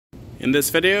In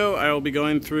this video, I will be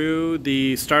going through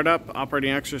the startup, operating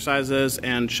exercises,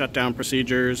 and shutdown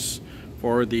procedures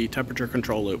for the temperature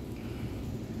control loop.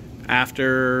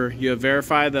 After you have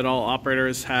verified that all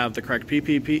operators have the correct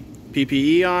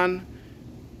PPE on,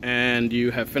 and you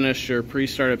have finished your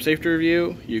pre-startup safety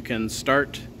review, you can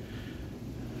start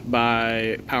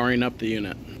by powering up the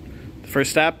unit. The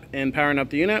first step in powering up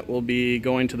the unit will be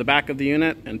going to the back of the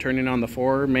unit and turning on the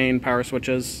 4 main power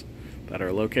switches that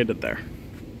are located there.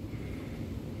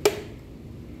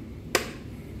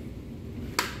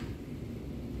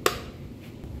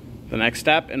 The next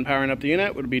step in powering up the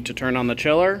unit would be to turn on the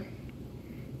chiller.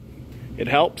 It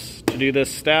helps to do this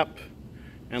step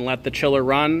and let the chiller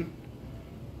run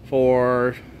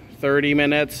for 30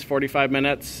 minutes, 45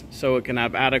 minutes, so it can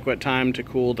have adequate time to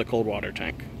cool the cold water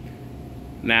tank.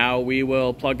 Now we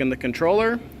will plug in the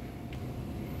controller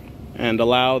and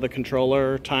allow the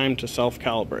controller time to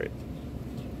self-calibrate.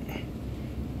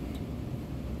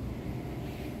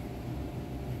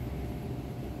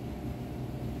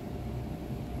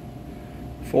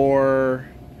 For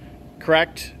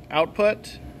correct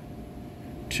output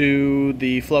to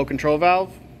the flow control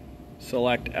valve,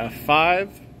 select F5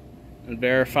 and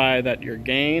verify that your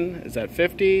gain is at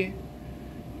 50,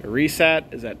 your reset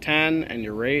is at 10, and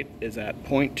your rate is at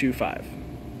 0.25.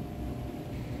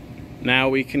 Now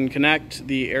we can connect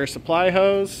the air supply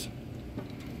hose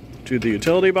to the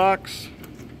utility box.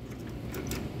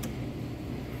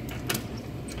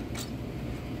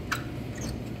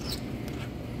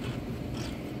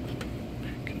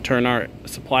 Turn our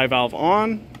supply valve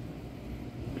on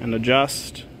and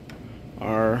adjust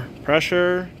our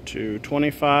pressure to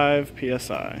 25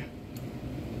 psi.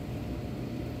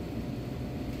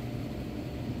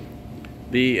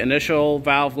 The initial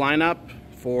valve lineup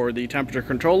for the temperature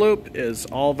control loop is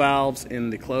all valves in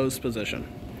the closed position.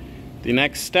 The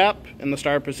next step in the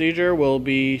start procedure will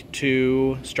be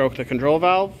to stroke the control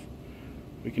valve.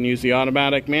 We can use the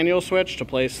automatic manual switch to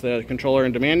place the controller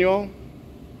into manual.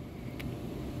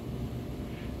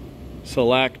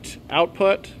 Select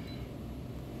output,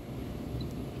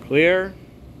 clear,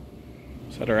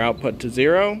 set our output to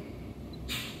 0.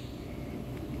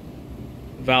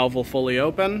 Valve will fully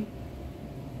open.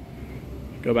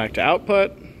 Go back to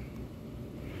output,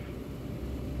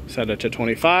 set it to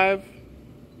 25.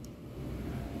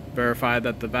 Verify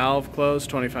that the valve closed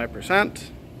 25%.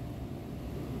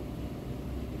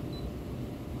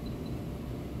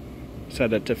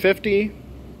 Set it to 50.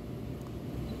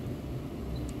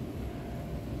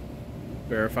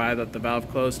 Verify that the valve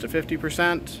closed to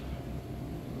 50%.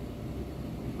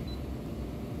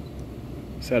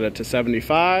 Set it to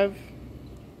 75.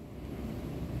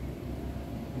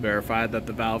 Verify that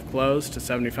the valve closed to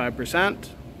 75%.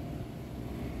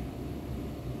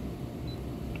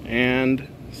 And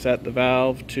set the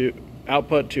valve to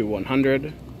output to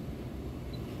 100.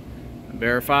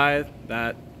 Verify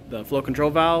that the flow control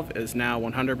valve is now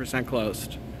 100%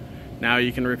 closed. Now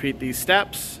you can repeat these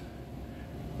steps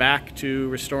back to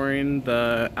restoring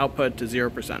the output to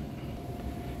 0%.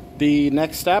 The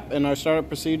next step in our startup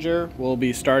procedure will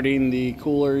be starting the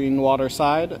cooling water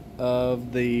side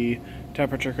of the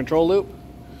temperature control loop.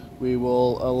 We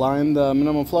will align the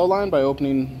minimum flow line by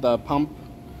opening the pump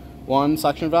 1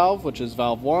 suction valve, which is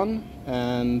valve 1,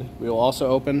 and we will also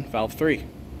open valve 3.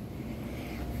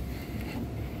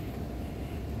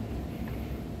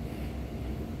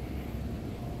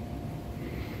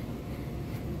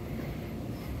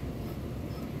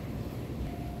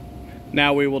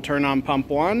 Now we will turn on pump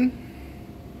 1.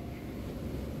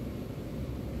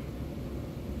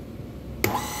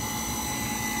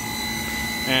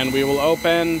 And we will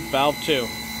open valve 2.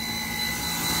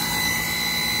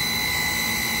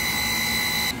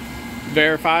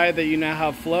 Verify that you now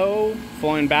have flow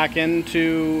flowing back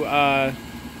into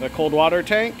the cold water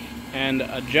tank, and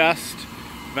adjust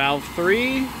valve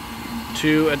 3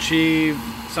 to achieve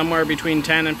somewhere between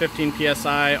 10 and 15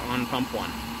 psi on pump 1.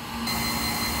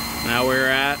 Now we're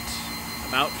at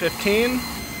about 15.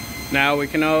 Now we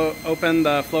can open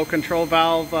the flow control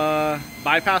valve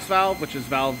bypass valve, which is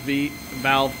valve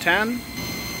 10.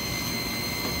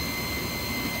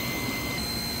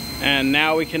 And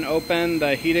now we can open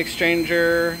the heat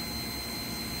exchanger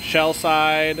shell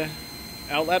side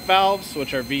outlet valves,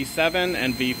 which are V7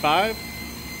 and V5.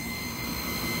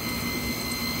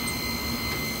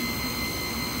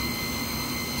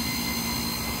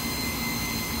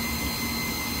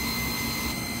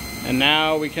 And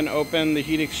now we can open the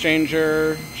heat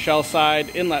exchanger shell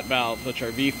side inlet valves, which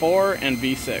are V4 and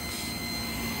V6.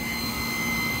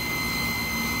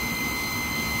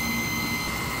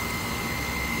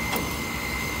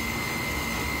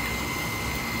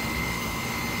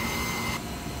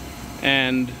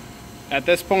 And at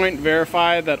this point,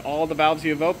 verify that all the valves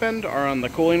you've opened are on the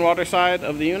cooling water side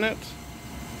of the unit.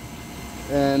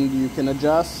 And you can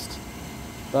adjust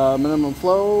the minimum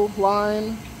flow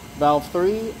line, valve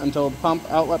 3, until the pump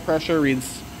outlet pressure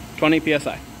reads 20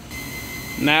 psi.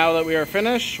 Now that we are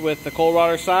finished with the cold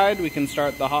water side, we can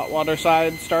start the hot water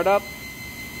side startup.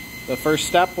 The first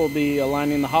step will be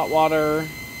aligning the hot water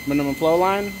minimum flow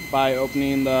line by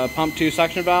opening the pump 2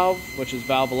 suction valve, which is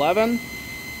valve 11,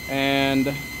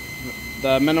 and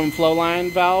the minimum flow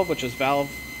line valve, which is valve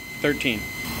 13.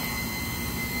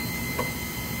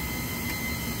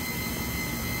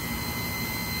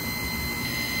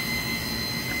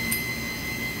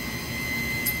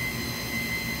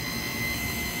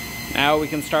 Now we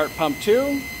can start pump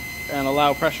 2 and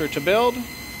allow pressure to build.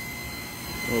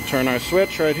 We'll turn our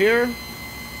switch right here.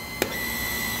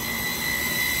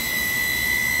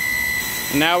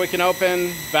 And now we can open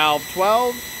valve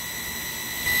 12.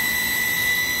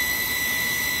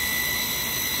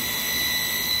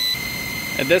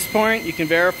 At this point, you can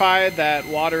verify that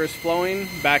water is flowing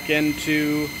back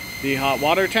into the hot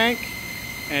water tank,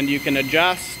 and you can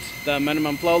adjust the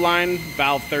minimum flow line,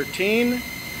 valve 13,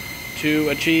 to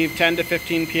achieve 10 to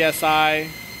 15 psi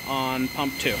on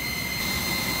pump 2.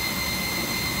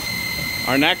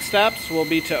 Our next steps will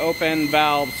be to open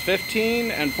valves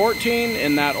 15 and 14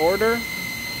 in that order.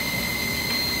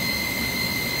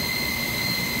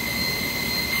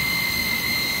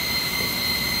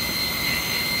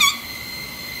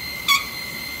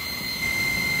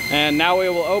 And now we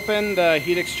will open the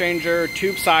heat exchanger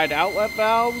tube side outlet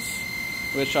valves,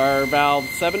 which are valves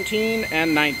 17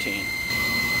 and 19.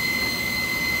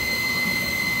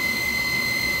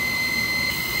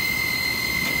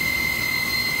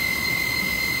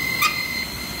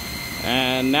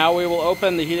 And now we will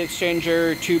open the heat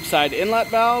exchanger tube side inlet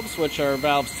valves, which are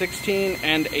valves 16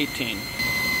 and 18.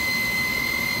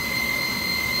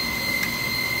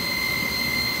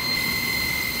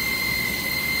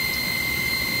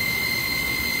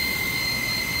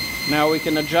 Now we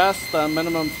can adjust the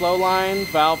minimum flow line,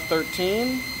 valve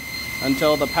 13,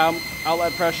 until the pump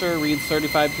outlet pressure reads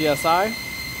 35 psi.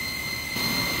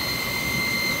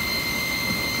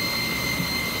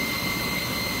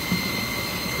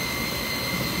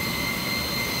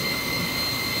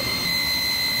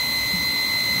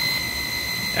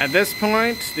 At this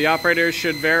point, the operator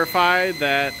should verify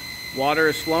that water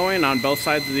is flowing on both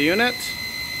sides of the unit.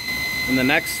 And the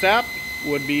next step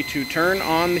would be to turn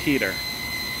on the heater.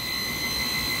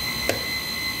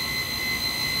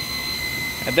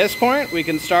 At this point, we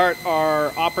can start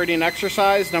our operating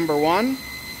exercise number 1.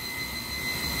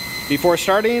 Before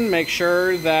starting, make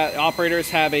sure that operators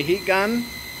have a heat gun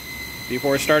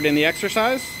before starting the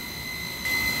exercise.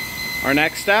 Our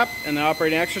next step in the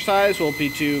operating exercise will be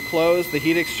to close the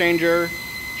heat exchanger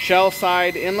shell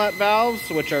side inlet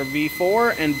valves, which are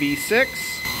V4 and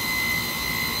V6.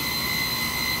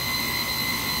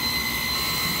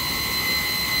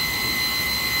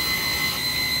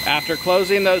 After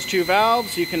closing those two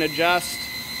valves, you can adjust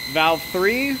valve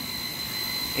 3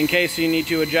 in case you need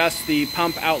to adjust the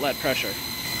pump outlet pressure.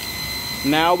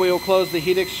 Now we will close the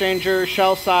heat exchanger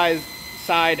shell side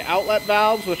outlet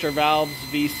valves, which are valves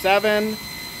V7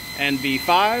 and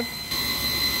V5.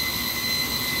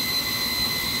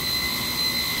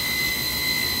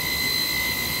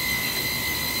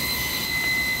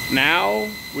 Now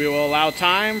we will allow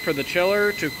time for the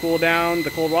chiller to cool down the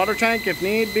cold water tank if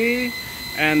need be,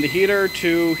 and the heater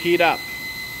to heat up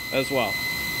as well.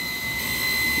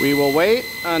 We will wait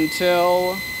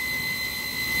until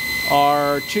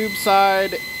our tube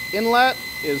side inlet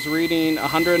is reading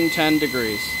 110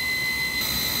 degrees.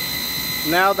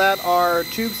 Now that our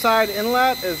tube side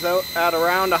inlet is at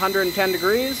around 110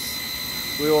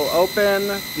 degrees, we will open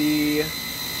the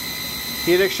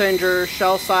heat exchanger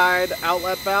shell side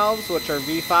outlet valves, which are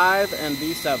V5 and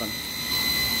V7.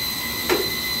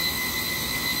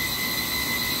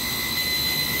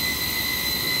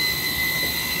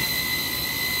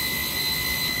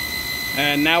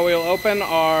 And now we'll open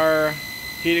our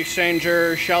heat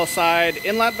exchanger shell side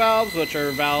inlet valves, which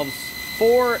are valves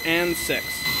 4 and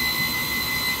 6.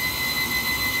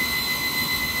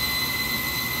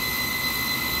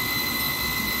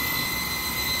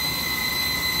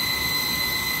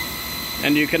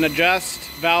 And you can adjust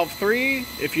valve 3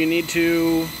 if you need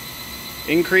to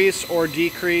increase or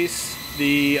decrease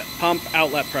the pump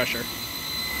outlet pressure.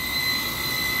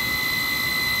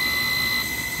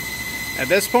 At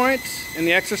this point in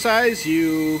the exercise,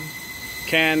 you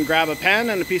can grab a pen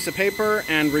and a piece of paper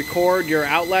and record your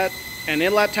outlet and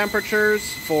inlet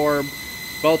temperatures for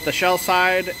both the shell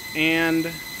side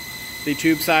and the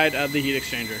tube side of the heat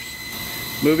exchangers.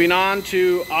 Moving on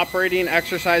to operating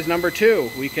exercise number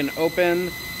 2, we can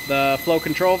open the flow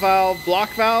control valve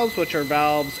block valves, which are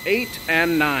valves 8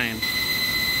 and 9.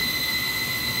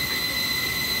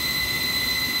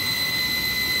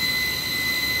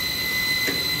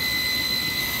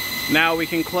 Now we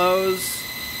can close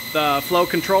the flow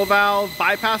control valve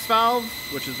bypass valve,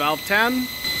 which is valve 10.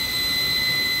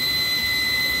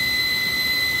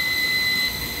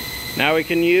 Now we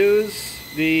can use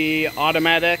the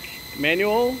automatic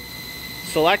manual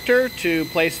selector to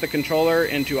place the controller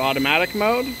into automatic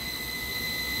mode.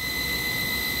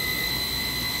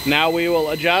 Now we will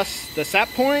adjust the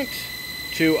set point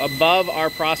to above our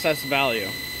process value.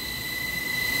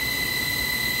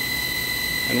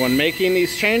 And when making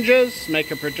these changes, make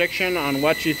a prediction on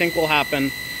what you think will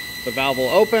happen. The valve will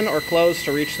open or close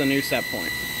to reach the new set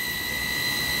point.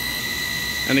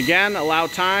 And again, allow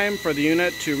time for the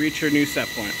unit to reach your new set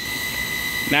point.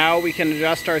 Now we can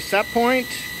adjust our set point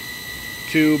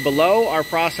to below our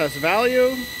process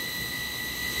value.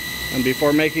 And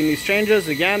before making these changes,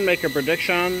 again, make a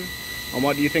prediction on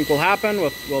what you think will happen.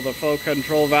 Will the flow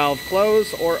control valve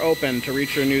close or open to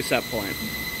reach your new set point?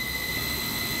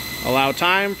 Allow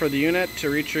time for the unit to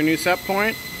reach your new set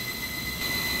point.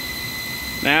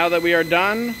 Now that we are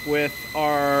done with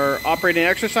our operating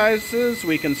exercises,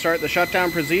 we can start the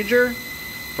shutdown procedure.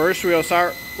 First, we will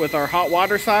start with our hot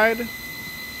water side.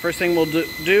 First thing we'll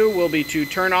do will be to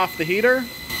turn off the heater.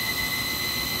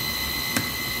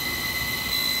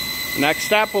 Next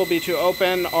step will be to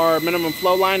open our minimum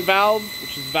flow line valve,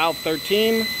 which is valve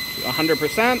 13, to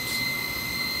 100%.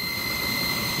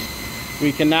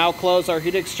 We can now close our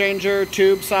heat exchanger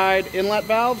tube side inlet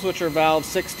valves, which are valves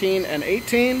 16 and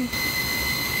 18.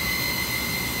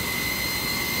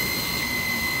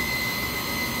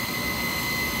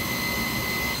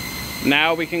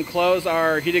 Now we can close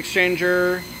our heat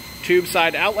exchanger tube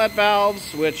side outlet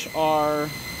valves, which are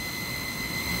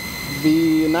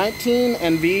V19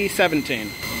 and V17.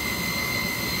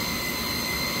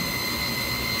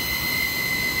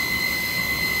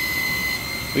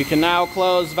 We can now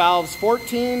close valves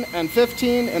 14 and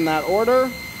 15 in that order.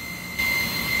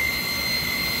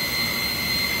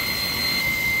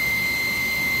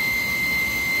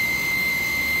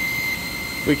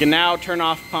 We can now turn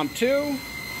off pump 2.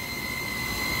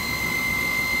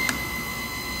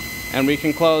 And we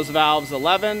can close valves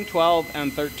 11, 12,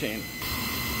 and 13.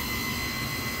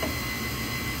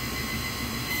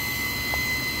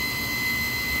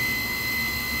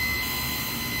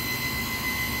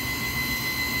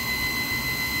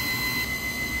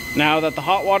 Now that the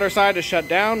hot water side is shut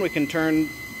down, we can turn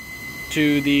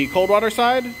to the cold water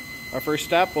side. Our first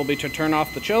step will be to turn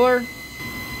off the chiller.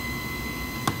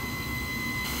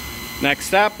 Next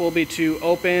step will be to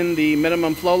open the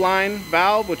minimum flow line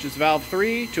valve, which is valve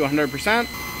 3, to 100%.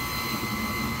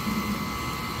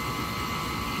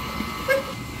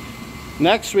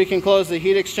 Next, we can close the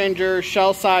heat exchanger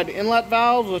shell side inlet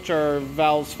valves, which are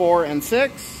valves 4 and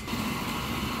 6.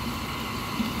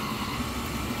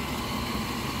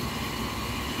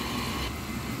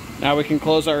 Now we can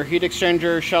close our heat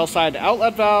exchanger shell side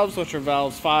outlet valves, which are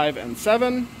valves 5 and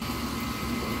 7.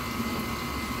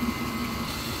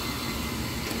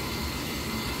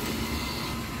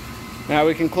 Now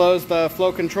we can close the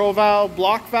flow control valve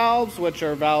block valves, which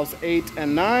are valves 8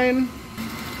 and 9.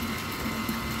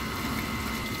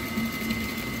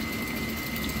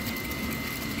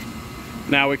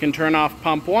 Now we can turn off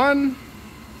pump 1.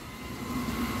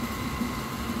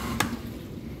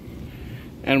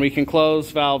 And we can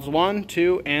close valves 1,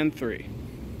 2, and 3.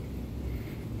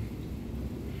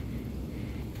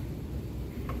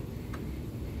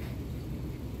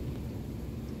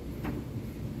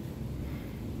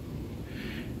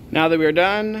 Now that we are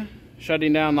done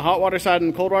shutting down the hot water side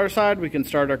and the cold water side, we can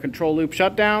start our control loop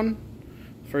shutdown.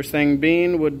 First thing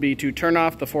being would be to turn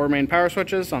off the 4 main power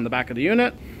switches on the back of the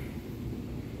unit.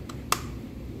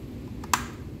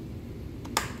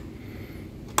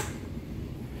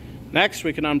 Next,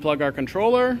 we can unplug our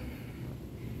controller.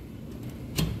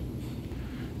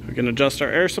 We can adjust our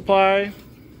air supply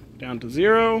down to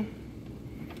 0.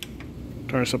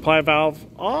 Turn our supply valve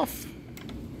off.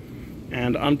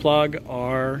 And unplug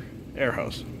our air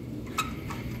hose.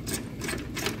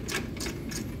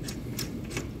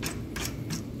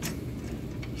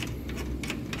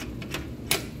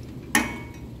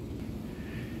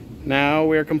 Now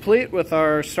we are complete with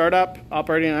our startup,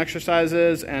 operating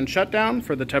exercises, and shutdown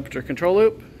for the temperature control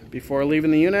loop. Before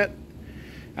leaving the unit,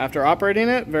 after operating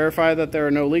it, verify that there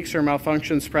are no leaks or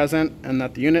malfunctions present and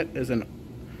that the unit is in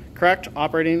correct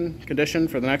operating condition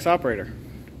for the next operator.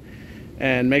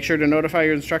 And make sure to notify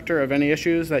your instructor of any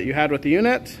issues that you had with the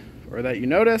unit or that you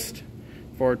noticed.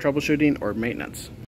 for troubleshooting or maintenance.